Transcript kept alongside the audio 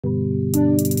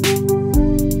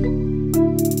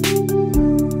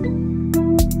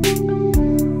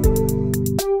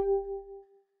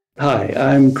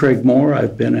Hi, I'm Craig Moore.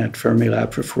 I've been at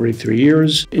Fermilab for 43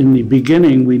 years. In the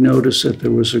beginning, we noticed that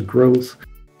there was a growth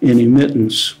in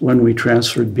emittance when we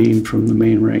transferred beam from the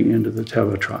main ring into the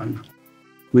Tevatron.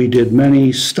 We did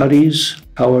many studies.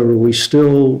 However, we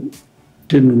still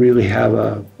didn't really have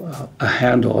a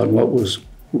handle on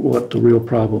what the real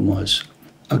problem was.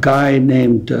 A guy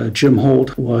named Jim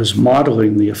Holt was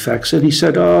modeling the effects, and he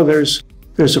said, oh, there's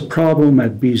a problem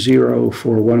at B0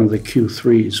 for one of the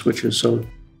Q3s, which is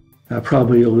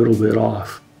probably a little bit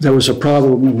off. There was a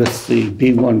problem with the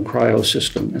B1 cryo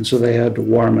system, and so they had to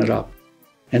warm it up.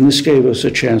 And this gave us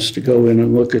a chance to go in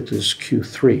and look at this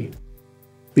Q3,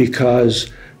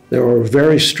 because there were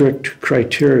very strict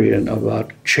criterion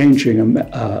about changing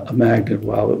a magnet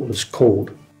while it was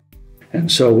cold. And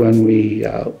so when we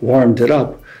warmed it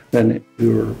up, then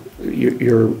you're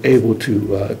able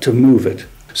to move it.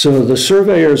 So the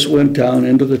surveyors went down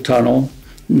into the tunnel,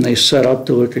 and they set up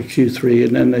to look at Q3,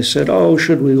 and then they said, oh,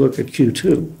 should we look at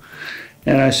Q2?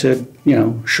 And I said,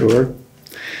 sure.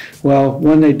 Well,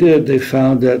 when they did, they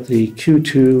found that the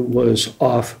Q2 was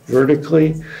off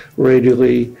vertically,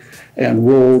 radially, and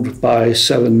rolled by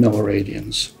 7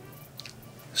 milliradians.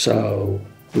 So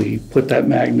we put that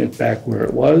magnet back where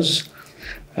it was,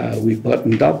 we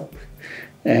buttoned up,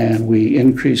 and we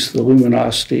increased the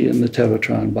luminosity in the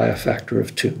Tevatron by a factor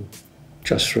of 2,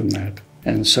 just from that.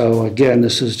 And so again,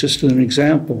 this is just an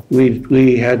example.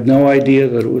 We had no idea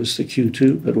that it was the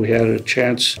Q2, but we had a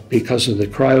chance because of the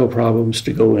cryo problems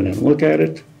to go in and look at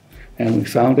it, and we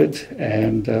found it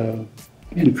and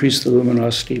increased the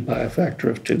luminosity by a factor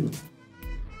of 2.